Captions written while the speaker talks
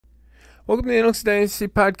Welcome to the Analytics Dynasty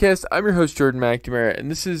podcast. I'm your host, Jordan McNamara,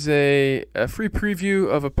 and this is a free preview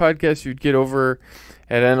of a podcast you'd get over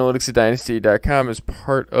at analyticsdynasty.com as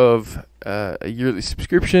part of a yearly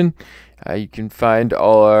subscription. You can find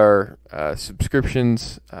all our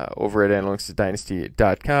subscriptions over at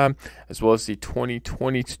analyticsdynasty.com, as well as the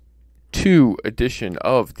 2022 edition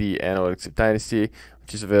of the Analytics of Dynasty,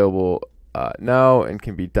 which is available now and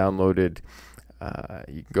can be downloaded.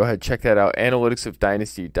 You can go ahead and check that out,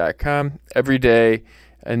 analyticsofdynasty.com. Every day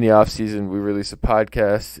in the off season, we release a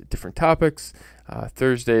podcast, different topics.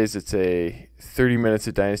 Thursdays, it's a 30 minutes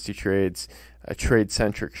of Dynasty trades, a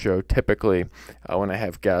trade-centric show typically when I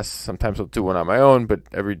have guests. Sometimes I'll do one on my own, but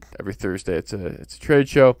every Thursday it's a trade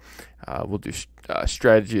show. We'll do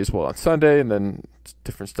strategy as well on Sunday, and then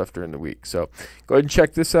different stuff during the week. So go ahead and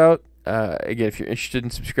check this out. Again, if you're interested in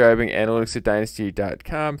subscribing,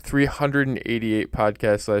 analyticsatdynasty.com. 388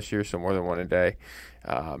 podcasts last year, so more than one a day,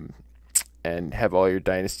 and have all your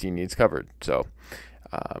Dynasty needs covered. So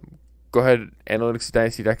go ahead,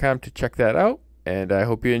 analyticsatdynasty.com to check that out. And I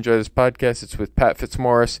hope you enjoy this podcast. It's with Pat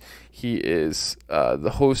Fitzmaurice. He is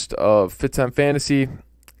the host of Fitz on Fantasy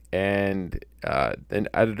and an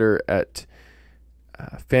editor at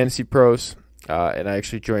Fantasy Pros. And I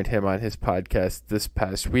actually joined him on his podcast this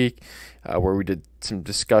past week where we did some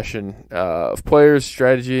discussion of players,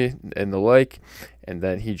 strategy, and the like. And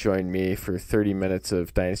then he joined me for 30 minutes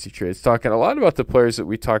of Dynasty Trades, talking a lot about the players that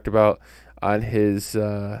we talked about on his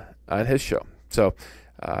show. So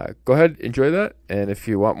go ahead, enjoy that. And if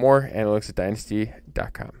you want more,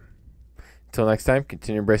 analyticsatdynasty.com. Until next time,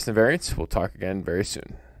 continue embracing the variance. We'll talk again very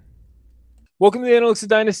soon. Welcome to the Analytics of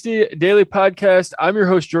Dynasty daily podcast. I'm your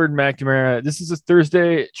host, Jordan McNamara. This is a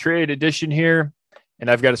Thursday trade edition here,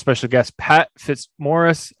 and I've got a special guest, Pat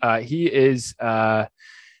Fitzmaurice. He is at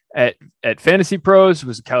Fantasy Pros,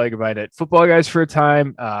 was a colleague of mine at Football Guys for a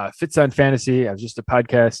time. Fitz on Fantasy. I was just a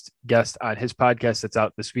podcast guest on his podcast that's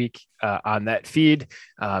out this week on that feed,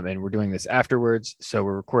 and we're doing this afterwards. So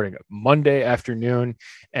we're recording Monday afternoon.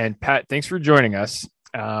 And Pat, thanks for joining us.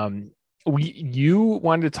 You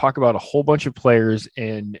wanted to talk about a whole bunch of players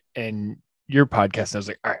in your podcast. I was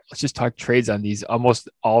like, all right, let's just talk trades on these, almost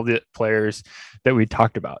all the players that we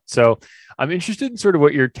talked about. So I'm interested in sort of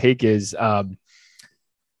what your take is.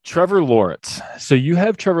 Trevor Lawrence. So you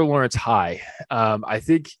have Trevor Lawrence high. I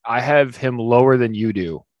think I have him lower than you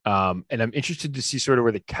do. And I'm interested to see sort of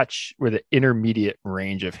where the intermediate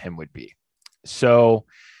range of him would be. So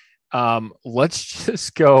let's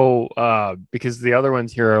just go because the other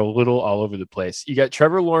ones here are a little all over the place. You got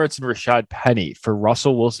Trevor Lawrence and Rashad Penny for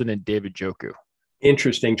Russell Wilson and David Njoku.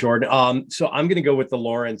 Interesting, Jordan. So I'm going to go with the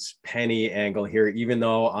Lawrence Penny angle here, even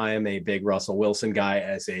though I am a big Russell Wilson guy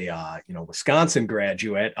as a Wisconsin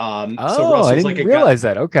graduate. So Russ I didn't realize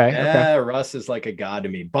that. Okay. Yeah, okay. Russ is like a god to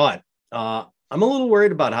me, but I'm a little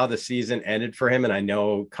worried about how the season ended for him. And I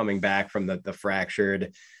know coming back from the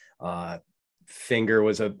fractured finger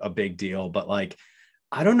was a big deal, but like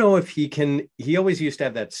I don't know if he always used to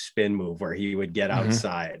have that spin move where he would get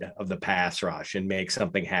outside of the pass rush and make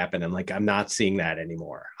something happen, and like I'm not seeing that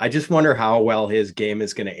anymore. I just wonder how well his game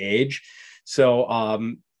is going to age. So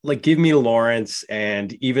like give me Lawrence,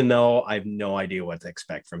 and even though I have no idea what to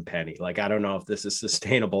expect from Penny, like I don't know if this is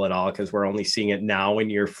sustainable at all because we're only seeing it now in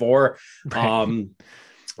year 4. Right.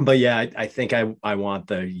 But yeah, I think I want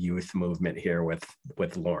the youth movement here with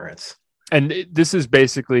Lawrence. And this is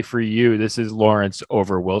basically for you. This is Lawrence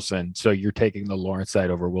over Wilson. So you're taking the Lawrence side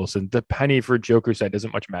over Wilson. The Penny for Njoku side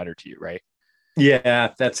doesn't much matter to you, right?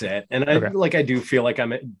 Yeah, that's it. And I do feel like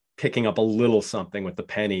I'm picking up a little something with the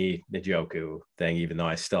Penny Njoku thing, even though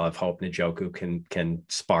I still have hope Njoku can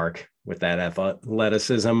spark with that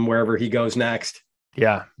athleticism wherever he goes next.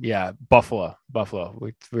 Yeah. Buffalo.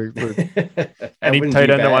 We're any tight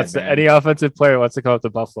end that wants to, any offensive player wants to come up to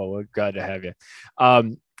Buffalo. We're glad to have you. All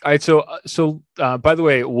right. So by the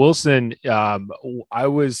way, Wilson, I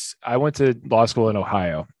went to law school in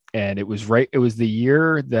Ohio, and it was the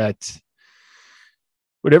year that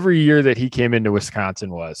whatever year that he came into Wisconsin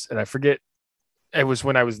was, and I forget, it was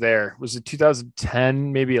when I was there. Was it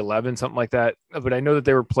 2010, maybe 11, something like that? But I know that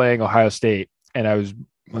they were playing Ohio State, and I was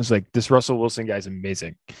like, this Russell Wilson guy's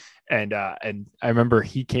amazing. And I remember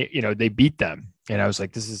he came, they beat them, and I was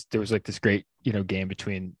like, there was like this great, game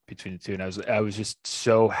between the two. And I was just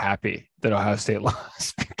so happy that Ohio State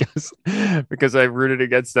lost because I rooted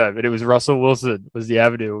against them. And it was Russell Wilson was the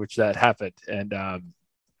avenue which that happened. And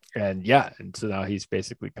so now he's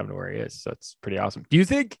basically come to where he is. So it's pretty awesome. Do you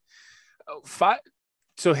think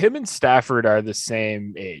so him and Stafford are the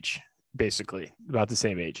same age, basically about the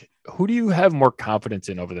same age? Who do you have more confidence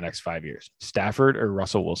in over the next 5 years, Stafford or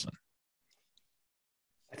Russell Wilson?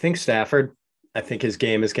 I think Stafford, I think his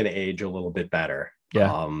game is going to age a little bit better.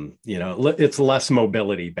 Yeah. It's less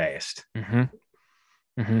mobility based. Mm-hmm.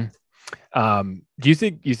 Mm-hmm. Do you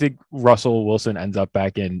think Russell Wilson ends up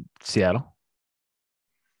back in Seattle?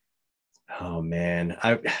 Oh man.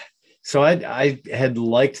 I had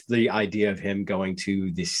liked the idea of him going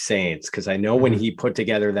to the Saints because I know when he put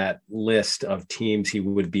together that list of teams he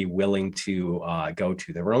would be willing to go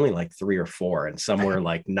to, there were only like 3 or 4, and some were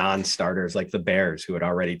like non-starters, like the Bears, who had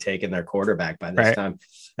already taken their quarterback by this time,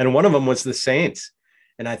 and one of them was the Saints.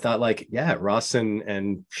 And I thought, like, yeah, Russ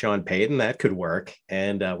and Sean Payton, that could work.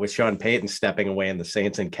 And with Sean Payton stepping away in the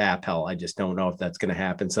Saints and cap hell, I just don't know if that's going to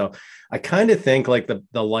happen. So I kind of think like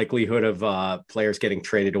the likelihood of players getting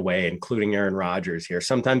traded away, including Aaron Rodgers here,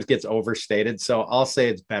 sometimes gets overstated. So I'll say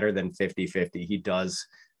it's better than 50-50. He does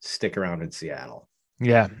stick around in Seattle.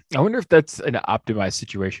 Yeah. I wonder if that's an optimized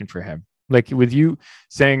situation for him. Like with you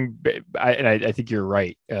saying, I think you're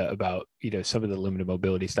right about, some of the limited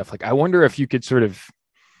mobility stuff. Like, I wonder if you could sort of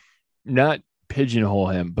not pigeonhole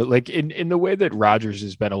him, but like in the way that Rodgers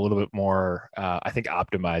has been a little bit more, I think,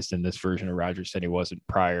 optimized in this version of Rodgers than he was in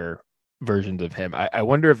prior versions of him. I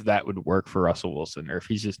wonder if that would work for Russell Wilson, or if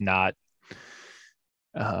he's just not,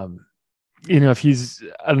 if he's,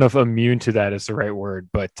 I don't know if immune to that is the right word,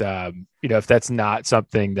 but, if that's not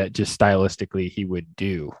something that just stylistically he would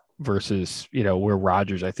do versus, where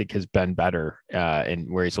Rodgers, I think, has been better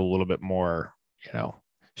and where he's a little bit more,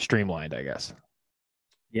 streamlined, I guess.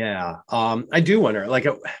 Yeah. I do wonder, like,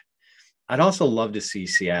 I'd also love to see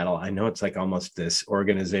Seattle. I know it's like almost this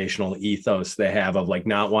organizational ethos they have of like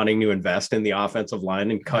not wanting to invest in the offensive line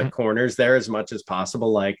and cut corners there as much as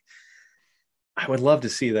possible. Like, I would love to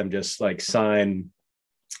see them just like sign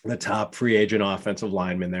the top free agent offensive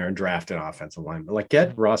lineman there and draft an offensive lineman. Like,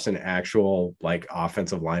 get Russ an actual like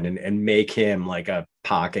offensive lineman and make him like a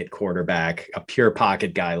pocket quarterback, a pure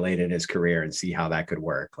pocket guy late in his career, and see how that could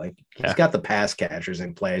work. Like, he's got the pass catchers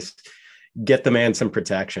in place. Get the man some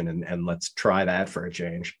protection and let's try that for a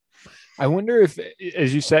change. I wonder if,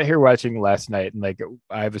 as you sat here watching last night, and like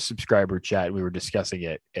I have a subscriber chat, and we were discussing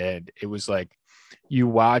it, and it was like you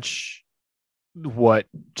watch what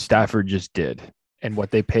Stafford just did and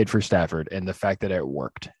what they paid for Stafford and the fact that it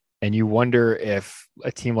worked. And you wonder if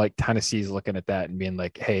a team like Tennessee is looking at that and being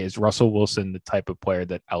like, hey, is Russell Wilson the type of player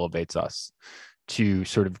that elevates us to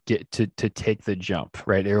sort of get to take the jump,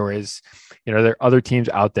 right? Or is, there are other teams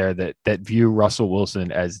out there that view Russell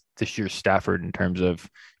Wilson as this year's Stafford in terms of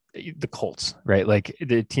the Colts, right? Like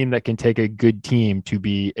the team that can take a good team to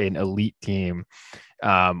be an elite team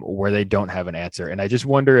where they don't have an answer. And I just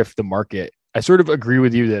wonder if the market, I sort of agree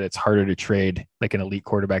with you that it's harder to trade like an elite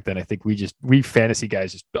quarterback than I think we fantasy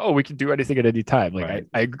guys just, we can do anything at any time. Like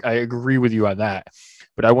right. I agree with you on that,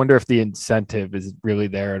 but I wonder if the incentive is really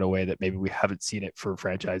there in a way that maybe we haven't seen it for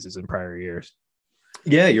franchises in prior years.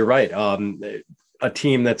 Yeah, you're right. A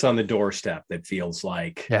team that's on the doorstep that feels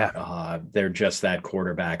like they're just that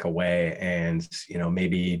quarterback away. And,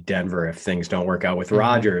 maybe Denver, if things don't work out with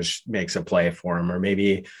Rodgers, makes a play for him. Or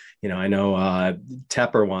maybe, I know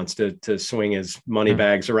Tepper wants to swing his money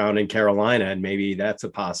bags around in Carolina, and maybe that's a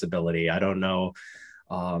possibility. I don't know.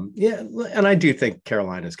 And I do think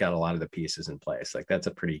Carolina's got a lot of the pieces in place. Like, that's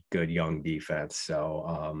a pretty good young defense.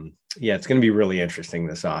 So, it's going to be really interesting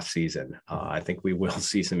this offseason. I think we will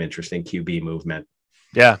see some interesting QB movement.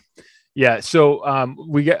 Yeah. Yeah. So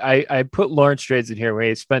I put Lawrence trades in here.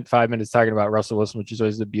 We spent 5 minutes talking about Russell Wilson, which is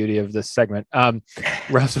always the beauty of this segment.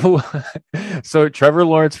 Russell. So Trevor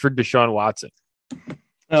Lawrence for Deshaun Watson.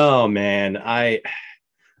 Oh, man. I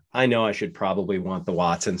know I should probably want the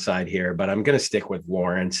Watson side here, but I'm going to stick with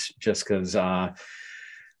Lawrence just because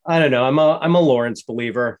I don't know. I'm a Lawrence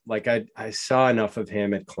believer. Like, I saw enough of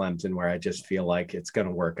him at Clemson where I just feel like it's going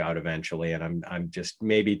to work out eventually. And I'm just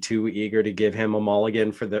maybe too eager to give him a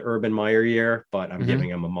mulligan for the Urban Meyer year, but I'm giving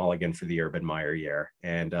him a mulligan for the Urban Meyer year.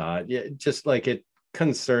 And just like it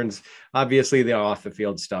concerns, obviously the off the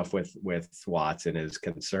field stuff with Watson is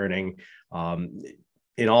concerning.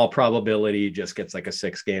 In all probability, just gets like a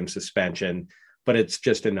 6-game suspension, but it's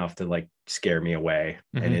just enough to like scare me away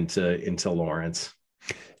and into Lawrence.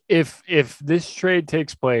 If this trade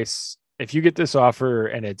takes place, if you get this offer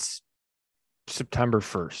and it's September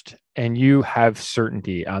 1st and you have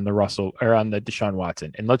certainty on the Russell or on the Deshaun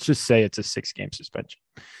Watson, and let's just say it's a 6-game suspension,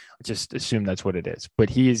 let's just assume that's what it is, but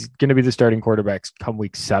he is going to be the starting quarterback come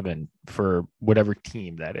week 7 for whatever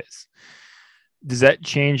team that is. Does that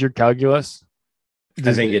change your calculus?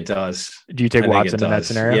 I think it does. Do you take Watson in that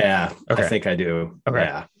scenario? Yeah, okay. I think I do. Okay.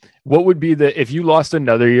 Yeah. What would be if you lost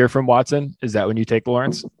another year from Watson, is that when you take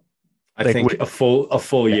Lawrence? I Like, think a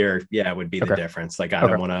full yeah. year, yeah, would be the Okay. difference. Like Okay. I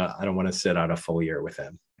don't want to sit out a full year with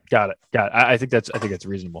him. Got it. I think that's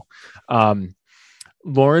reasonable.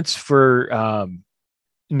 Lawrence for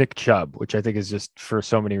Nick Chubb, which I think is just for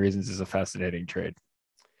so many reasons is a fascinating trade.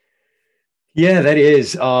 Yeah, that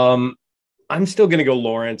is. I'm still going to go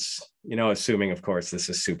Lawrence, assuming, of course, this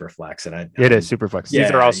is super flex. And It is super flex.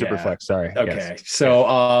 These are all super yeah. flex. Sorry. Okay. Yes.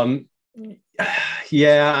 So,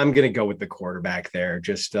 yeah, I'm going to go with the quarterback there.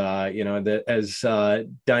 Just, as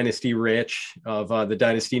Dynasty Rich of the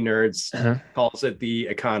Dynasty Nerds calls it, the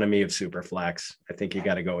economy of super flex. I think you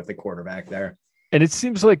got to go with the quarterback there. And it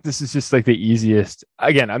seems like this is just like the easiest.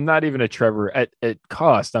 Again, I'm not even a Trevor at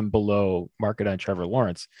cost. I'm below market on Trevor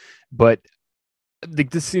Lawrence, but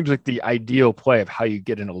like this seems like the ideal play of how you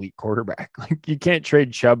get an elite quarterback. Like you can't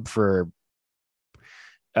trade Chubb for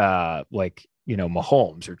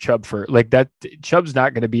Mahomes or Chubb for like that. Chubb's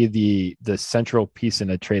not going to be the central piece in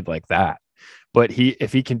a trade like that. But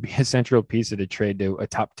if he can be a central piece of a trade to a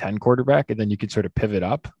top 10 quarterback, and then you could sort of pivot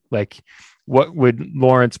up, like what would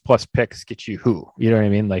Lawrence plus picks get you who? You know what I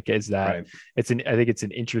mean? Like, is that Right. I think it's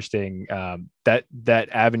an interesting that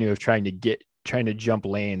avenue of trying to jump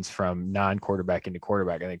lanes from non-quarterback into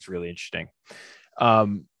quarterback. I think it's really interesting.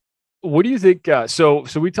 What do you think? So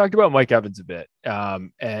we talked about Mike Evans a bit,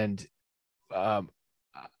 and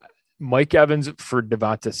Mike Evans for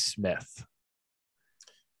Devonta Smith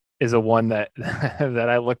is a one that that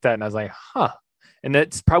I looked at and I was like, huh. And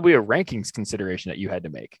that's probably a rankings consideration that you had to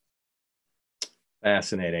make.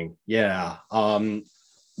 Fascinating. Yeah.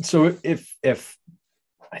 So if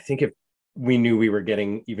I think if we knew we were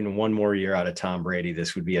getting even one more year out of Tom Brady,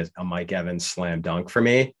 this would be a Mike Evans slam dunk for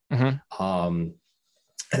me. Mm-hmm.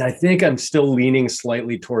 And I think I'm still leaning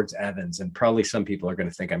slightly towards Evans, and probably some people are going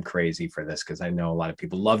to think I'm crazy for this because I know a lot of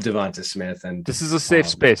people love Devonta Smith, and this is a safe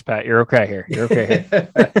space, Pat. You're okay here. You're okay here.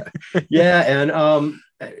 Yeah, and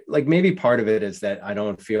like maybe part of it is that I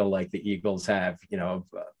don't feel like the Eagles have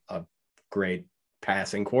a great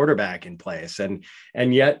passing quarterback in place, and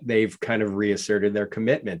yet they've kind of reasserted their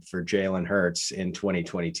commitment for Jalen Hurts in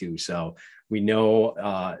 2022. So we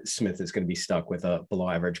know Smith is going to be stuck with a below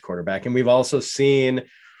average quarterback, and we've also seen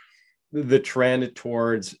the trend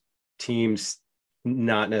towards teams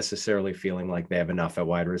not necessarily feeling like they have enough at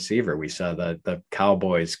wide receiver. We saw the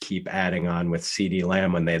Cowboys keep adding on with CeeDee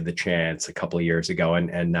Lamb when they had the chance a couple of years ago,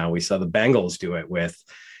 and now we saw the Bengals do it with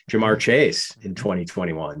Jamar Chase in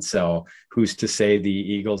 2021. So who's to say the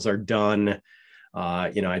Eagles are done?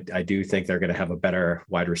 I do think they're going to have a better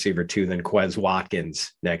wide receiver too than Quez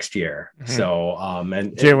Watkins next year. Mm-hmm. So,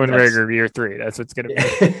 and Jalen Reagor year 3, that's what's going to be.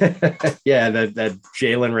 Yeah. That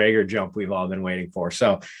Jalen Reagor jump we've all been waiting for.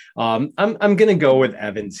 So, I'm going to go with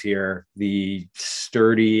Evans here, the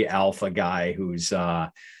sturdy alpha guy who's,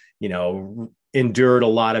 endured a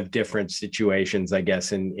lot of different situations, I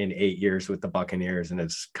guess, in 8 years with the Buccaneers, and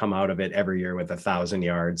has come out of it every year with 1,000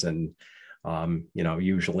 yards and,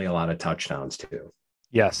 usually a lot of touchdowns too.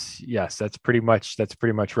 Yes. That's pretty much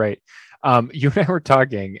right. You and I were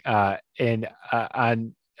talking on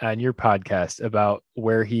your podcast about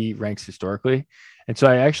where he ranks historically. And so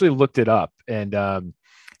I actually looked it up, and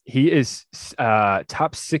he is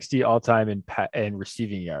top 60 all time in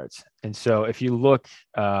receiving yards. And so if you look,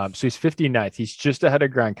 so he's 59th, he's just ahead of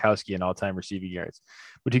Gronkowski in all time receiving yards.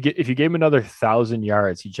 But if you gave him another 1,000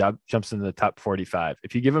 yards, he jumps into the top 45.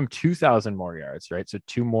 If you give him 2,000 more yards, right? So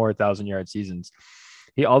 2 more 1,000-yard seasons,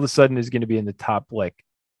 he all of a sudden is going to be in the top like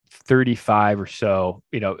 35 or so.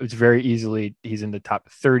 It's very easily, he's in the top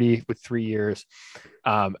 30 with 3 years.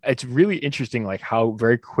 It's really interesting, like how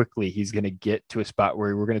very quickly he's going to get to a spot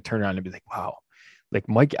where we're going to turn around and be like, wow, like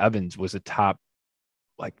Mike Evans was a top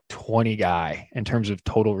like 20 guy in terms of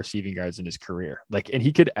total receiving yards in his career. Like, and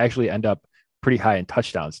he could actually end up pretty high in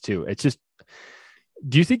touchdowns too. It's just,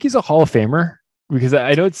 do you think he's a Hall of Famer? Because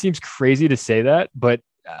I know it seems crazy to say that, but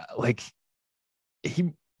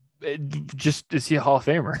is he a Hall of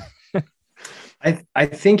Famer? I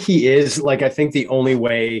think he is. Like, I think the only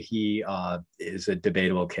way he is a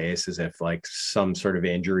debatable case is if like some sort of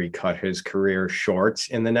injury cut his career short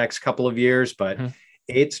in the next couple of years, but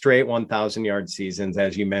 8 straight 1,000-yard seasons,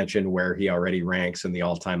 as you mentioned, where he already ranks in the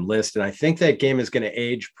all-time list. And I think that game is going to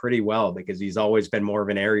age pretty well because he's always been more of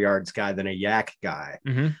an air yards guy than a yak guy.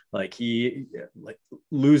 Mm-hmm. Like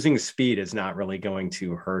losing speed is not really going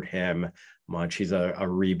to hurt him much. He's a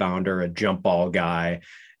rebounder, a jump ball guy,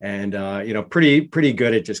 and pretty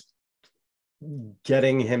good at just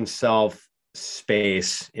getting himself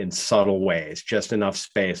space in subtle ways, just enough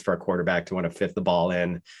space for a quarterback to want to fit the ball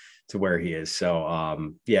in to where he is. So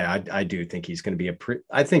I do think he's going to be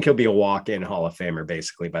I think he'll be a walk-in Hall of Famer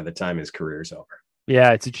basically by the time his career's over.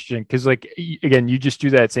 Yeah, it's interesting because, like, again, you just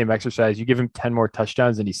do that same exercise. You give him 10 more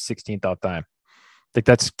touchdowns, and he's 16th all time. Like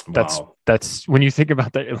Wow. that's when you think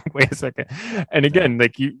about that, you're like, wait a second. And Yeah. again,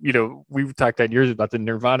 like we've talked that years about the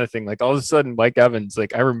Nirvana thing. Like all of a sudden, Mike Evans,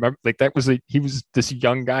 like I remember, like that was he was this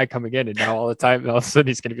young guy coming in, and now all of a sudden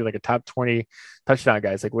he's going to be like a top 20 touchdown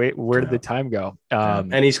guy. It's like, wait, where did Yeah. the time go? Yeah.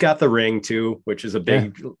 And he's got the ring too, which is a Yeah.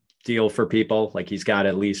 big deal for people. Like he's got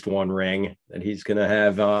at least one ring that he's going to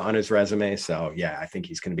have on his resume. So yeah, I think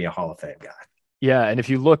he's going to be a Hall of Fame guy. Yeah, and if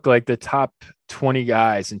you look like the top 20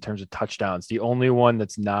 guys in terms of touchdowns, the only one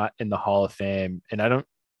that's not in the Hall of Fame, and I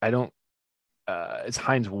don't, it's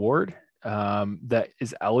Hines Ward that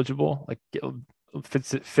is eligible. Like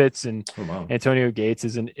Fitz and Oh, wow. Antonio Gates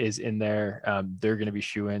is in there. They're going to be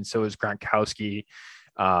shoo-in. So is Gronkowski,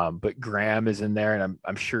 but Graham is in there, and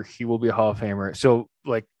I'm sure he will be a Hall of Famer. So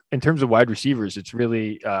like in terms of wide receivers, it's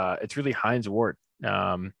really Hines Ward.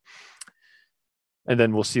 And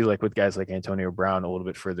then we'll see, like with guys like Antonio Brown a little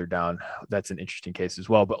bit further down, that's an interesting case as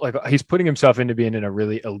well. But like he's putting himself into being in a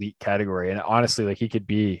really elite category. And honestly, like he could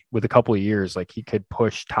be with a couple of years, like he could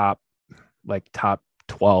push top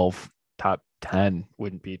 12, top 10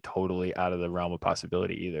 wouldn't be totally out of the realm of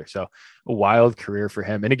possibility either. So a wild career for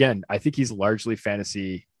him. And again, I think he's largely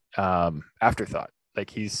fantasy afterthought.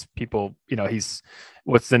 Like he's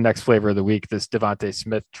what's the next flavor of the week? This Devontae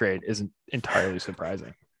Smith trade isn't entirely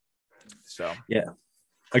surprising. So yeah,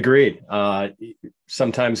 agreed.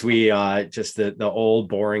 Sometimes we just the old,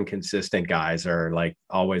 boring, consistent guys are like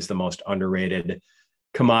always the most underrated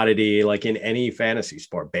commodity, like in any fantasy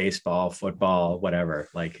sport, baseball, football, whatever.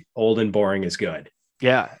 Like old and boring is good.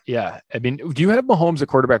 Yeah. I mean, do you have Mahomes at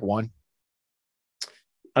quarterback 1?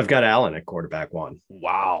 I've got Allen at quarterback 1.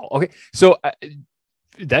 Wow. Okay. So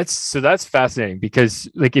that's fascinating because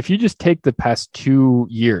like if you just take the past 2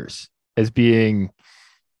 years as being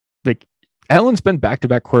like Allen's been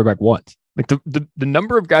back-to-back quarterback 1. Like the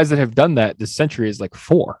number of guys that have done that this century is like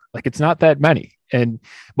 4. Like it's not that many. And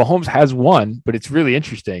Mahomes has 1, but it's really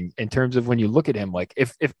interesting in terms of when you look at him. Like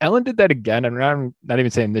if Allen did that again, I'm not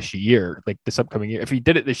even saying this year, like this upcoming year. If he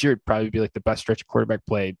did it this year, it'd probably be like the best stretch of quarterback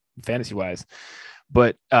play fantasy-wise.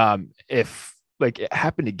 But if like it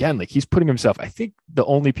happened again, like he's putting himself. I think the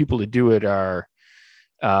only people to do it are,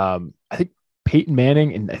 I think Peyton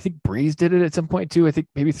Manning and I think Breeze did it at some point too. I think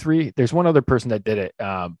maybe 3. There's one other person that did it,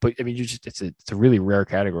 but I mean, it's a really rare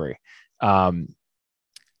category.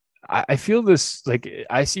 I feel this like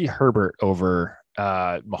I see Herbert over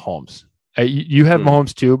Mahomes. You have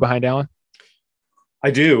Mahomes 2 behind Allen.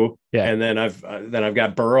 I do, yeah, and then I've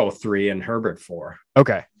got Burrow 3 and Herbert 4.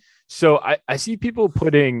 Okay. So I see people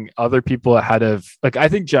putting other people ahead of like I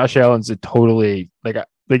think Josh Allen's a totally like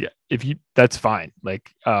if you that's fine. Like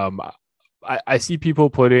I see people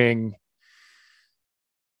putting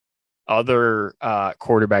other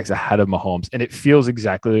quarterbacks ahead of Mahomes, and it feels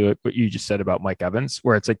exactly like what you just said about Mike Evans,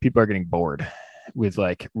 where it's like people are getting bored with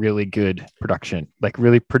like really good production, like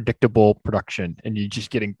really predictable production, and you're just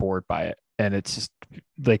getting bored by it. And it's just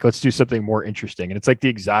like, let's do something more interesting. And it's like the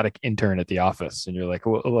exotic intern at the office. And you're like,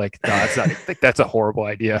 well, like, no, that's not, like, that's a horrible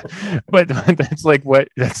idea. But that's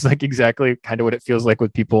like exactly kind of what it feels like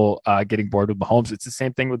with people getting bored with Mahomes. It's the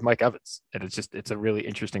same thing with Mike Evans. And it's a really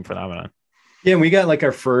interesting phenomenon. Yeah. And we got like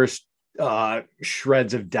our first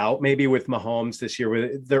shreds of doubt maybe with Mahomes this year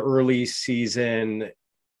with the early season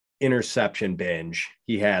interception binge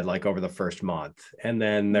he had like over the first month, and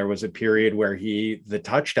then there was a period where the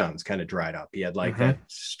touchdowns kind of dried up. He had like that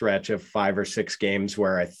stretch of 5 or 6 games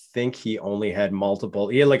where I think he had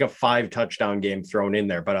like a 5 touchdown game thrown in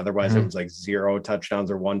there, but otherwise it was like 0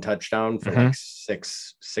 touchdowns or 1 touchdown for like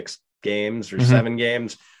six games or 7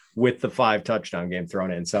 games with the 5 touchdown game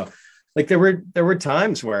thrown in. So like there were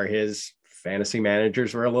times where his fantasy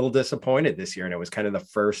managers were a little disappointed this year, and it was kind of the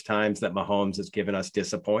first times that Mahomes has given us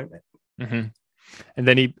disappointment. And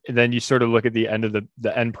then you sort of look at the end of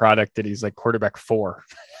the end product that he's like quarterback 4.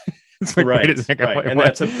 It's like, right. And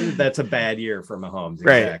what? that's a bad year for Mahomes.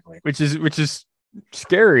 Right. Exactly. Which is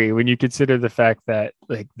scary when you consider the fact that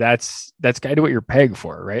like that's kind of what you're paying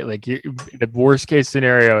for, right? Like the worst case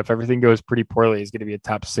scenario, if everything goes pretty poorly, he's going to be a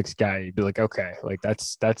top 6 guy. You'd be like, okay, like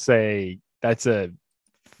that's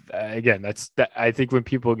again, I think when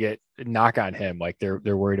people get knock on him, like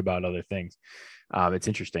they're worried about other things. It's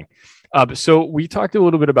interesting. So we talked a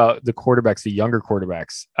little bit about the quarterbacks, the younger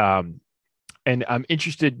quarterbacks. And I'm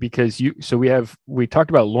interested because we talked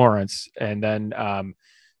about Lawrence, and then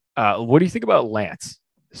what do you think about Lance?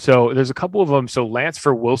 So there's a couple of them. So Lance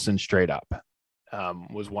for Wilson straight up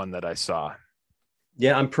was one that I saw.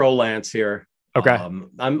 Yeah, I'm pro Lance here. Okay.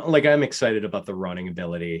 I'm excited about the running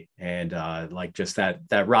ability and like just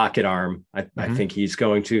that rocket arm. I think he's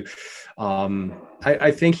going to.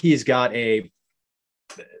 I think he's got a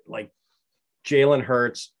like Jalen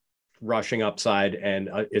Hurts rushing upside and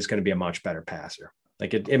is going to be a much better passer.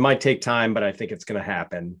 Like it might take time, but I think it's going to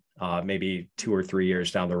happen maybe 2 or 3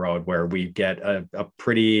 years down the road where we get a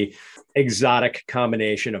pretty exotic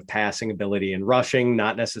combination of passing ability and rushing,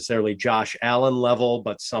 not necessarily Josh Allen level,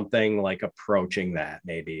 but something like approaching that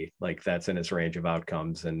maybe like that's in his range of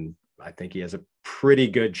outcomes. And I think he has a pretty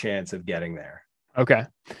good chance of getting there. Okay.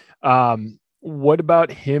 What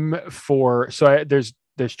about him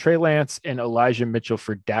there's Trey Lance and Elijah Mitchell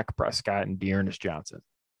for Dak Prescott and Dearness Johnson.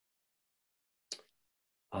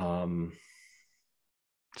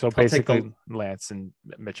 So basically Lance and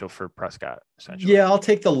Mitchell for Prescott, essentially. Yeah, I'll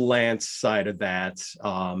take the Lance side of that.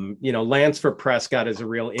 Lance for Prescott is a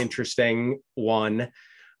real interesting one.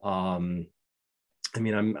 I'm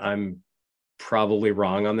probably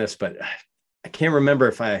wrong on this, but I can't remember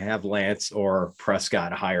if I have Lance or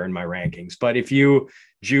Prescott higher in my rankings. But if you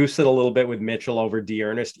juice it a little bit with Mitchell over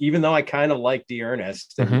Dearness, even though I kind of like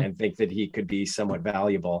Dearness and think that he could be somewhat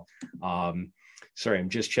valuable. Sorry, I'm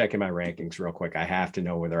just checking my rankings real quick. I have to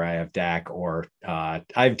know whether I have Dak or I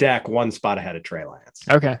have Dak one spot ahead of Trey Lance.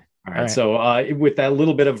 Okay. All right. So with that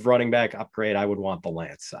little bit of running back upgrade, I would want the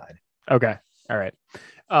Lance side. Okay. All right.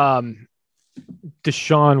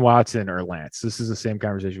 Deshaun Watson or Lance. This is the same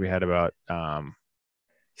conversation we had about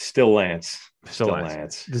still Lance. Still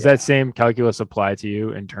Lance. Does that same calculus apply to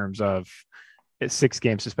you in terms of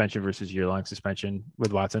 6-game suspension versus year-long suspension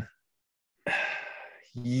with Watson?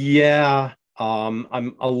 Yeah. I'm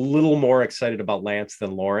a little more excited about Lance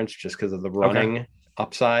than Lawrence just because of the running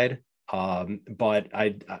upside. But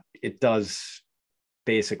it does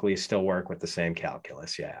basically still work with the same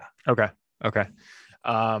calculus. Yeah. Okay.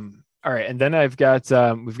 All right. And then we've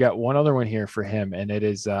got one other one here for him, and it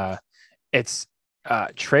is it's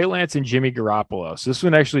Trey Lance and Jimmy Garoppolo. So this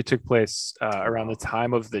one actually took place around the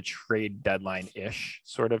time of the trade deadline ish,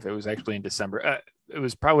 sort of. It was actually in December. It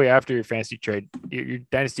was probably after your your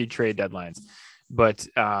dynasty trade deadlines, but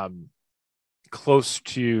close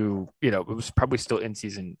to, it was probably still in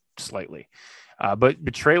season slightly.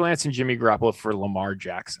 But Trey Lance and Jimmy Garoppolo for Lamar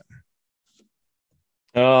Jackson.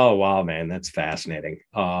 Oh, wow, man. That's fascinating.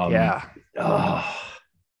 Yeah.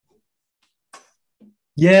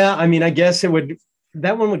 Yeah. I mean, I guess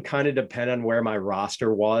that one would kind of depend on where my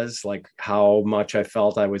roster was, like how much I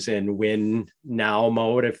felt I was in win now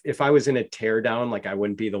mode. If I was in a tear down, like I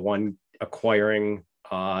wouldn't be the one acquiring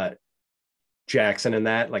Jackson in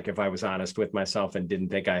that. Like if I was honest with myself and didn't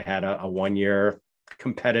think I had a 1-year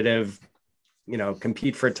competitive,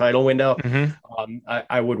 compete for a title window,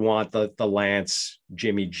 I would want the Lance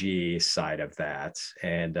Jimmy G side of that.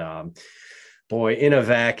 And boy, in a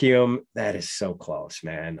vacuum, that is so close,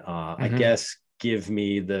 man. I guess give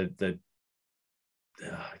me the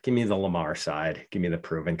Lamar side. Give me the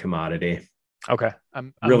proven commodity. Okay.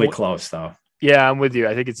 I'm really close though. Yeah, I'm with you.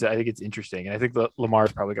 I think it's interesting. And I think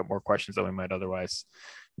Lamar's probably got more questions than we might otherwise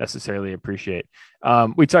necessarily appreciate.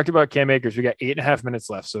 We talked about Cam Akers. We got 8.5 minutes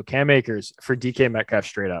left. So Cam Akers for DK Metcalf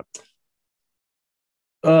straight up.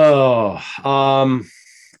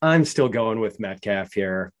 I'm still going with Metcalf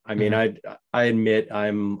here. I mean, I admit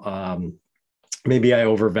I'm maybe I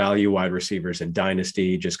overvalue wide receivers in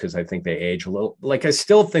Dynasty just because I think they age a little. Like I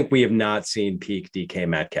still think we have not seen peak DK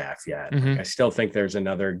Metcalf yet. Like, I still think there's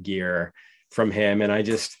another gear from him.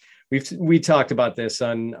 And we talked about this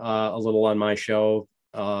on a little on my show,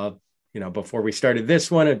 before we started this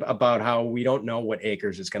one about how we don't know what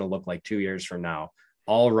Akers is going to look like 2 years from now.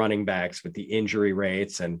 All running backs with the injury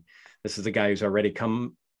rates. And this is a guy who's already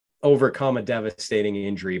overcome a devastating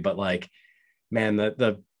injury, but like, man,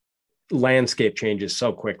 the landscape changes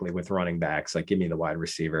so quickly with running backs. Like, give me the wide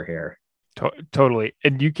receiver here. Totally.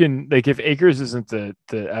 And you can, like, if Akers isn't the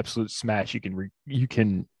absolute smash, you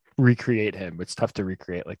can recreate him. It's tough to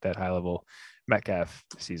recreate like that high level Metcalf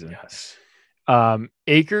season. Yes.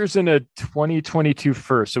 Akers in a 2022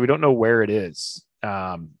 first, so we don't know where it is.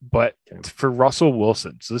 But for Russell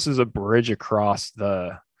Wilson, so this is a bridge across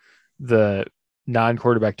the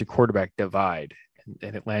non-quarterback to quarterback divide,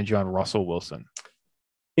 and it lands you on Russell Wilson.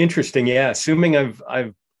 Interesting. Yeah. Assuming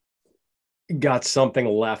I've got something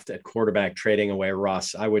left at quarterback trading away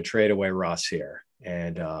Russ, I would trade away Russ here.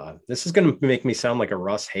 And this is going to make me sound like a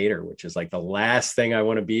Russ hater, which is like the last thing I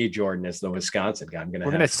want to be, Jordan, is the Wisconsin guy. We're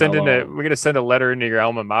going to send a letter into your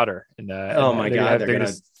alma mater. And, oh my God, they're going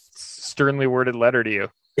to sternly worded letter to you.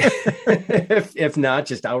 if not,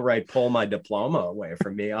 just outright pull my diploma away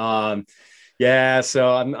from me. Yeah.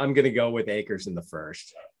 So I'm going to go with Akers in the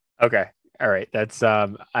first. Okay. All right. That's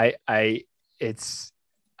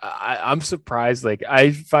I'm surprised. Like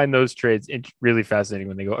I find those trades really fascinating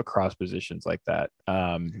when they go across positions like that.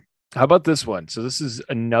 How about this one? So this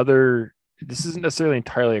isn't necessarily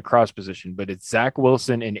entirely a cross position, but it's Zach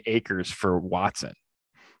Wilson and Akers for Watson.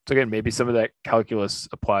 So again, maybe some of that calculus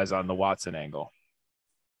applies on the Watson angle.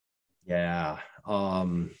 Yeah.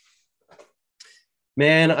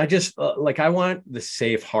 Man, I just I want the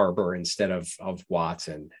safe harbor instead of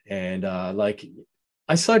Watson. And I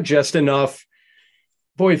saw just enough.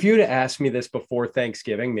 Boy, if you'd asked me this before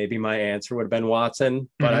Thanksgiving, maybe my answer would have been Watson.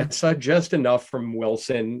 But I saw just enough from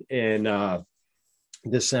Wilson in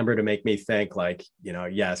December to make me think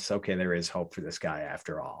yes, okay, there is hope for this guy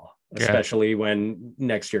after all, especially when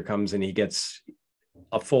next year comes and he gets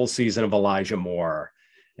a full season of Elijah Moore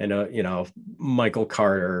and Michael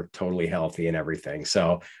Carter totally healthy and everything.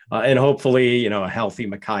 So and hopefully a healthy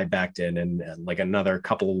Mekhi Becton and like another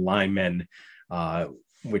couple of linemen,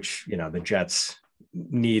 which the Jets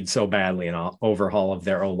need so badly an overhaul of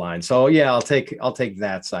their O-line. So yeah, I'll take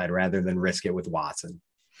that side rather than risk it with Watson.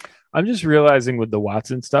 I'm just realizing with the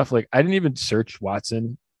Watson stuff, like I didn't even search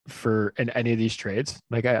Watson in any of these trades.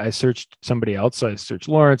 Like I searched somebody else. So I searched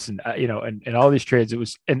Lawrence and and all these trades,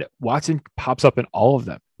 and Watson pops up in all of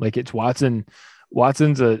them. Like it's Watson.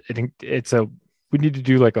 Watson's we need to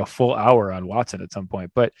do like a full hour on Watson at some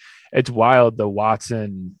point, but it's wild. The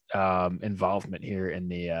Watson involvement here in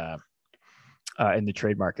the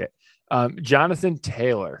trade market. Jonathan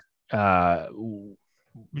Taylor,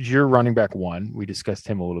 your running back one, we discussed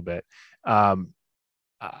him a little bit.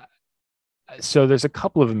 So there's a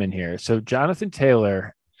couple of them in here. So Jonathan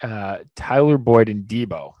Taylor, Tyler Boyd, and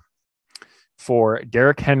Debo for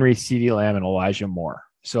Derrick Henry, CeeDee Lamb, and Elijah Moore.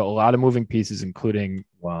 So a lot of moving pieces, including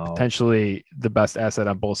potentially the best asset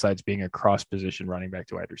on both sides being a cross position running back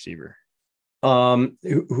to wide receiver.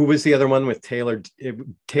 Who was the other one with Taylor,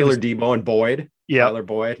 Debo, and Boyd? Yeah, Tyler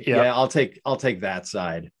Boyd. Yeah, I'll take that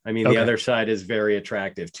side. I mean, the other side is very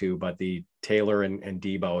attractive too, but the Taylor and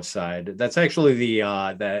Debo side, that's actually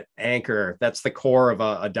that anchor. That's the core of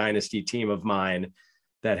a dynasty team of mine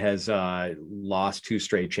that has lost 2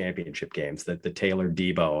 straight championship games. That the Taylor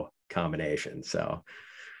Debo combination. So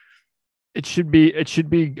it should be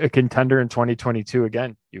a contender in 2022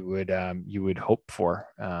 again. You would hope for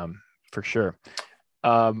sure.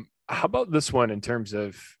 How about this one in terms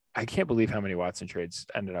of, I can't believe how many Watson trades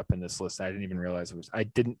ended up in this list. I didn't realize I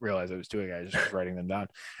was doing it. I just was writing them down.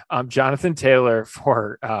 Jonathan Taylor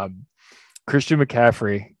for Christian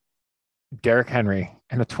McCaffrey, Derrick Henry,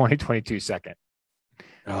 and a 2022 second.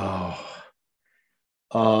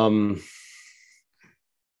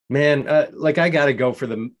 Man, I got to go for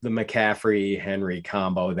the McCaffrey Henry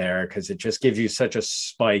combo there because it just gives you such a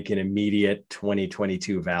spike in immediate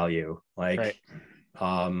 2022 value.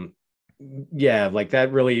 Yeah,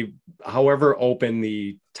 that really, however open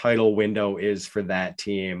the title window is for that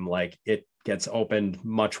team, it gets opened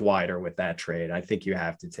much wider with that trade. I think you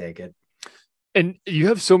have to take it. And you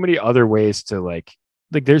have so many other ways to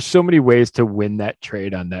there's so many ways to win that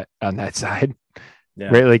trade on that side.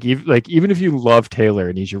 Yeah. Right. Even if you love Taylor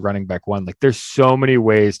and he's your running back one, there's so many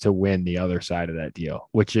ways to win the other side of that deal,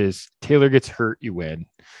 which is Taylor gets hurt, you win.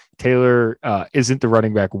 Taylor isn't the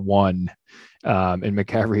running back one, and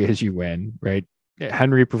McCaffrey is, you win, right?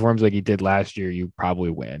 Henry performs like he did last year, you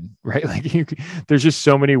probably win, right? There's just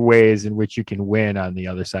so many ways in which you can win on the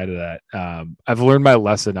other side of that. I've learned my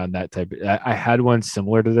lesson on that type. I had one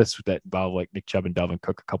similar to this that involved Nick Chubb and Dalvin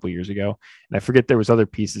Cook a couple years ago, and I forget there was other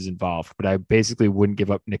pieces involved, but I basically wouldn't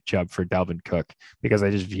give up Nick Chubb for Dalvin Cook because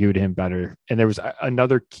I just viewed him better. And there was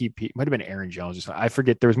another key piece, might have been Aaron Jones. I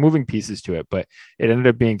forget, there was moving pieces to it, but it ended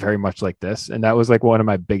up being very much like this. And that was one of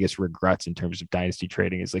my biggest regrets in terms of dynasty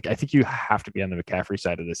trading is I think you have to be on the McCaffrey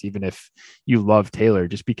side of this, even if you love Taylor,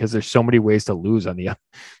 just because there's so many ways to lose on the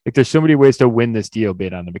there's so many ways to win this deal, be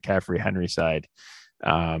it on the McCaffrey Henry side.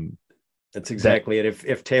 That's exactly it.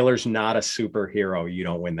 If Taylor's not a superhero, you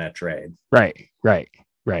don't win that trade. Right. And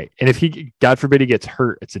if he, God forbid, he gets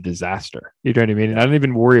hurt, it's a disaster. You know what I mean? And I don't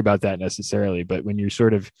even worry about that necessarily, but when you're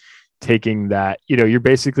sort of taking that, you're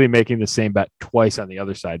basically making the same bet twice on the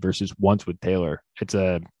other side versus once with Taylor. It's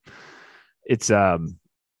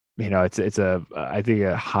I think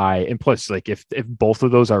a high, and plus if both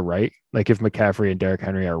of those are right, if McCaffrey and Derrick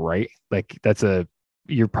Henry are right,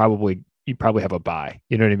 you probably have a buy,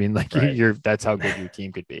 you know what I mean? Right. That's how good your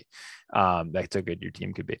team could be. All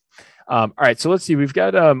right. So let's see, we've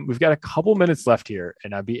got a couple minutes left here,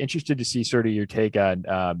 and I'd be interested to see sort of your take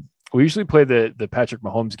on, we usually play the Patrick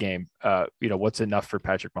Mahomes game, what's enough for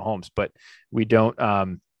Patrick Mahomes, but we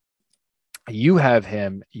don't, you have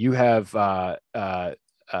him, you have,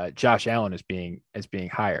 Josh Allen as being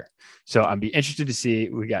higher. So I'm be interested to see.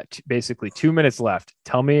 We got basically 2 minutes left.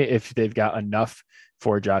 Tell me if they've got enough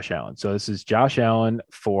for Josh Allen. So this is Josh Allen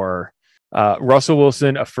for Russell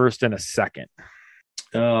Wilson, a first and a second.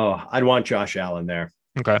 Oh, I'd want Josh Allen there.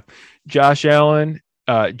 Okay. Josh Allen,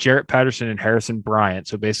 Jarrett Patterson, and Harrison Bryant.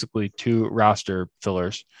 So basically 2 roster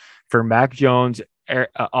fillers for Mac Jones,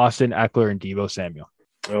 Austin Eckler, and Deebo Samuel.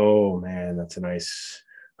 Oh man, that's a nice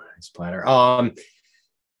platter.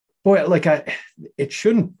 Boy, like it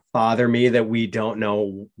shouldn't bother me that we don't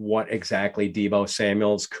know what exactly Deebo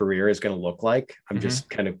Samuel's career is going to look like. I'm just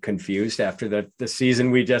kind of confused after the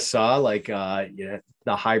season we just saw. Like,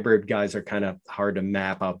 the hybrid guys are kind of hard to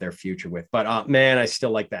map out their future with. But man, I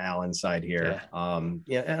still like the Allen side here.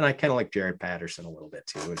 Yeah, and I kind of like Jared Patterson a little bit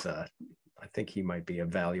too. I think he might be a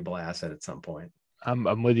valuable asset at some point.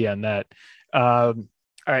 I'm with you on that. All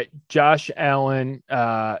right, Josh Allen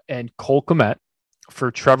and Cole Kmet for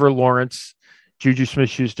Trevor Lawrence, Juju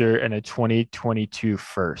Smith-Schuster, and a 2022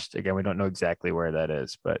 first. Again, we don't know exactly where that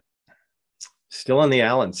is, but still on the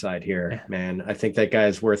Allen side here, man. I think that guy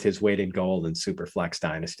is worth his weight in gold in Superflex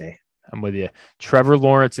Dynasty. I'm with you. Trevor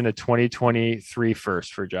Lawrence in a 2023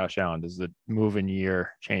 first for Josh Allen. Does the move in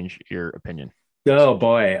year change your opinion? Oh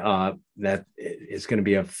boy, that is going to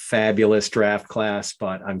be a fabulous draft class,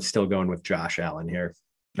 but I'm still going with Josh Allen here.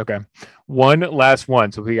 Okay. One last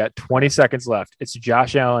one. So we got 20 seconds left. It's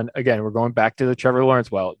Josh Allen. Again, we're going back to the Trevor Lawrence.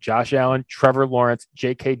 Well, Josh Allen, Trevor Lawrence,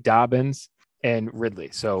 J.K. Dobbins, and Ridley.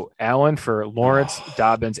 So Allen for Lawrence,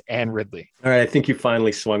 Dobbins, and Ridley. All right. I think you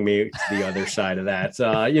finally swung me to the other side of that.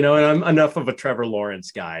 And I'm enough of a Trevor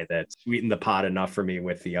Lawrence guy that sweetened the pot enough for me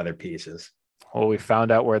with the other pieces. Well, we found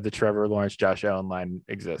out where the Trevor Lawrence, Josh Allen line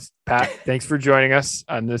exists. Pat, thanks for joining us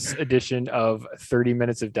on this edition of 30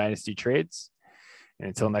 Minutes of Dynasty Trades. And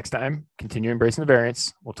until next time, continue embracing the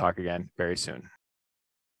variance. We'll talk again very soon.